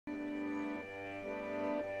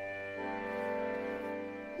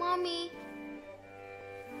Mommy.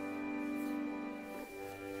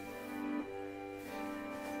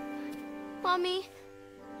 Mommy.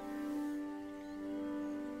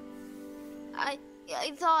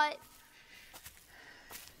 I thought...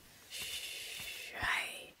 Shh,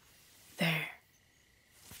 right there.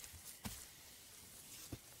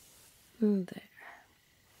 There.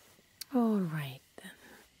 All right,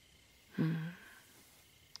 then.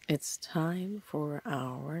 It's time for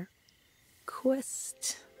our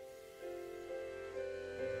quest.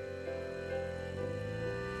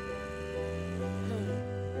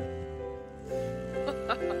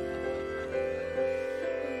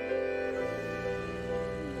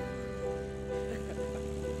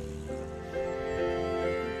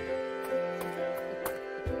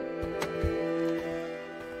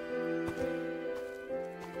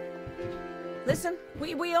 Listen,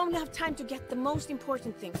 we only have time to get the most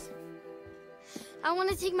important things. I want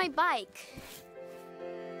to take my bike.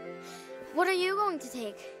 What are you going to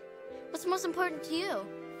take? What's most important to you?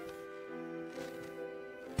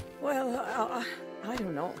 Well, I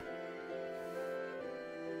don't know.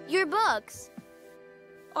 Your books.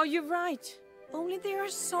 Oh, you're right. Only there are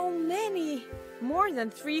so many. More than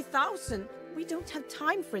 3,000. We don't have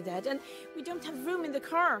time for that, and we don't have room in the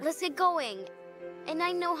car. Let's get going. And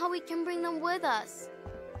I know how we can bring them with us.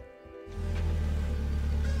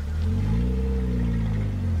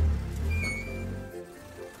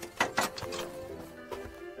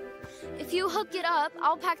 If you hook it up,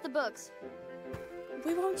 I'll pack the books.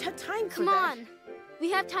 We won't have time for Come that. on.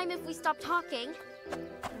 We have time if we stop talking.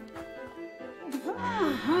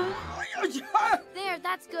 There,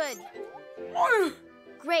 that's good.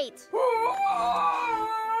 Great. Great.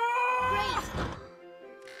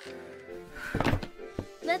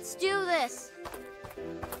 Let's do this.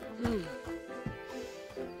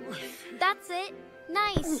 That's it.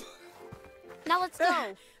 Nice. Now let's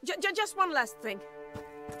go. Just one last thing.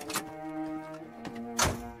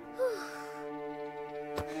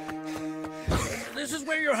 This is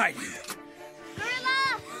where you're hiding.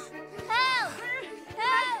 Gorilla! Help!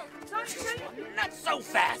 Help! Not so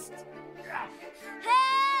fast.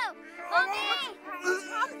 Help! Omid!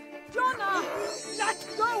 Jonna! Let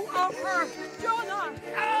go of her! Jonna!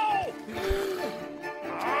 Ow!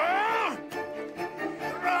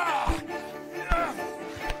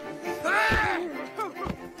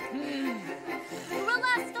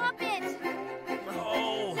 Gorilla, stop it!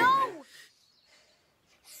 Oh. No!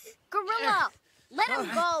 Gorilla, let him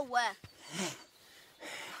go.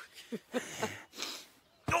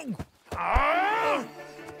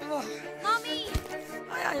 Mommy!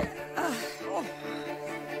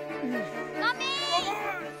 Mommy!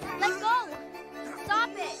 Let go!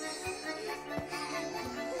 Stop it!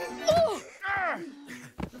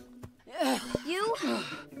 You?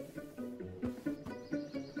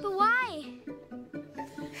 But why?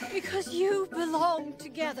 Because you belong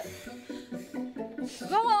together.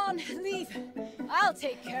 Go on, leave. I'll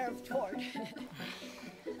take care of Tord.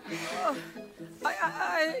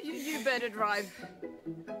 You better drive.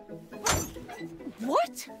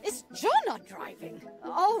 What? Is Jonna driving?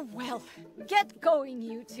 Oh, well, get going,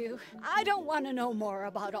 you two. I don't want to know more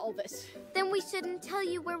about all this. Then we shouldn't tell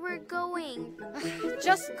you where we're going.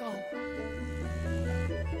 Just go.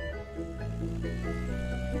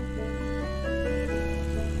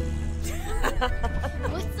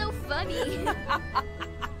 What's so funny?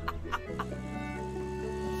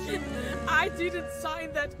 I didn't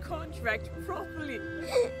sign that contract properly.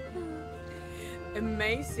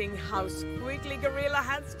 Amazing how squiggly gorilla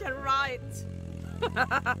hands can write.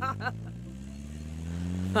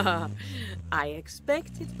 I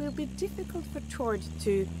expect it will be difficult for Tord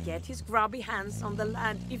to get his grubby hands on the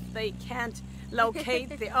land if they can't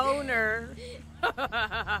locate the owner.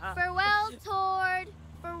 Farewell, Tord.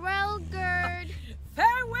 Farewell, Gerd.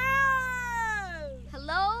 Farewell!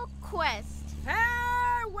 Hello, Quest.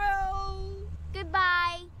 Farewell!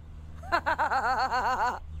 Goodbye.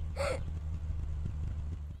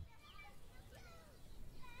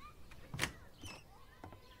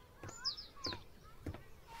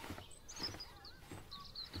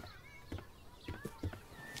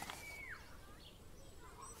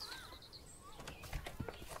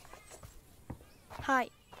 Hi.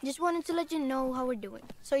 Just wanted to let you know how we're doing,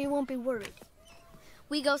 so you won't be worried.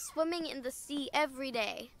 We go swimming in the sea every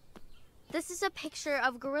day. This is a picture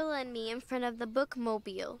of Gorilla and me in front of the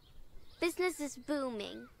bookmobile. Business is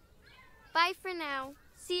booming. Bye for now.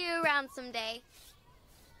 See you around someday.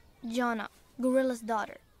 Jonna, Gorilla's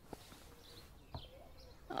daughter.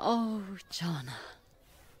 Oh, Jonna.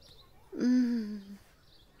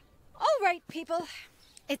 All right, people.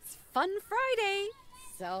 It's Fun Friday,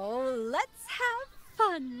 so let's have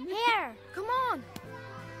fun. Here, come on.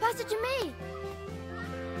 Pass it to me.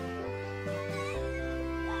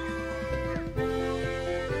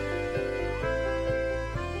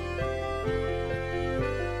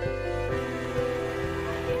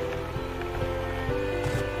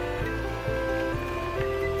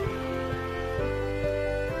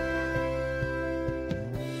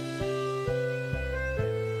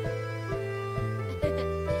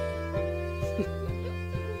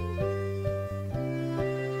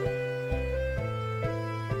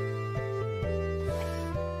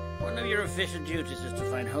 One of your official duties is to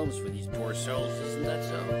find homes for these poor souls, isn't that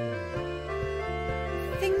so?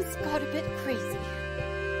 Things got a bit crazy.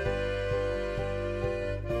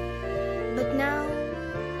 But now,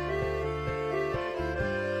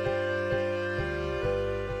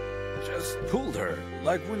 Just pulled her,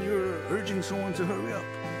 like when you're urging someone to hurry up.